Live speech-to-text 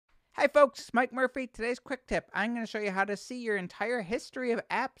Hi folks, it's Mike Murphy. Today's quick tip. I'm going to show you how to see your entire history of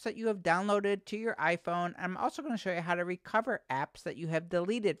apps that you have downloaded to your iPhone. I'm also going to show you how to recover apps that you have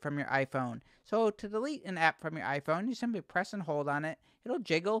deleted from your iPhone. So to delete an app from your iPhone, you simply press and hold on it. It'll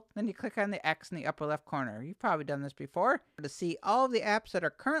jiggle, then you click on the X in the upper left corner. You've probably done this before. To see all of the apps that are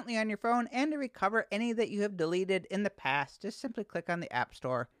currently on your phone and to recover any that you have deleted in the past, just simply click on the App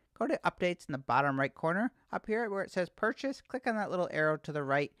Store. Go to Updates in the bottom right corner. Up here where it says Purchase, click on that little arrow to the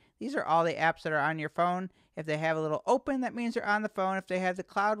right. These are all the apps that are on your phone. If they have a little open, that means they're on the phone. If they have the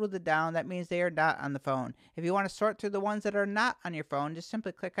cloud with the down, that means they are not on the phone. If you want to sort through the ones that are not on your phone, just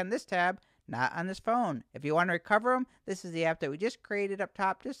simply click on this tab, Not on this phone. If you want to recover them, this is the app that we just created up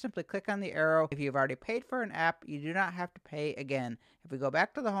top. Just simply click on the arrow. If you've already paid for an app, you do not have to pay again. If we go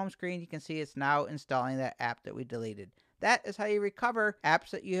back to the home screen, you can see it's now installing that app that we deleted. That is how you recover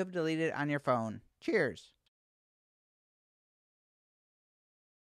apps that you have deleted on your phone. Cheers.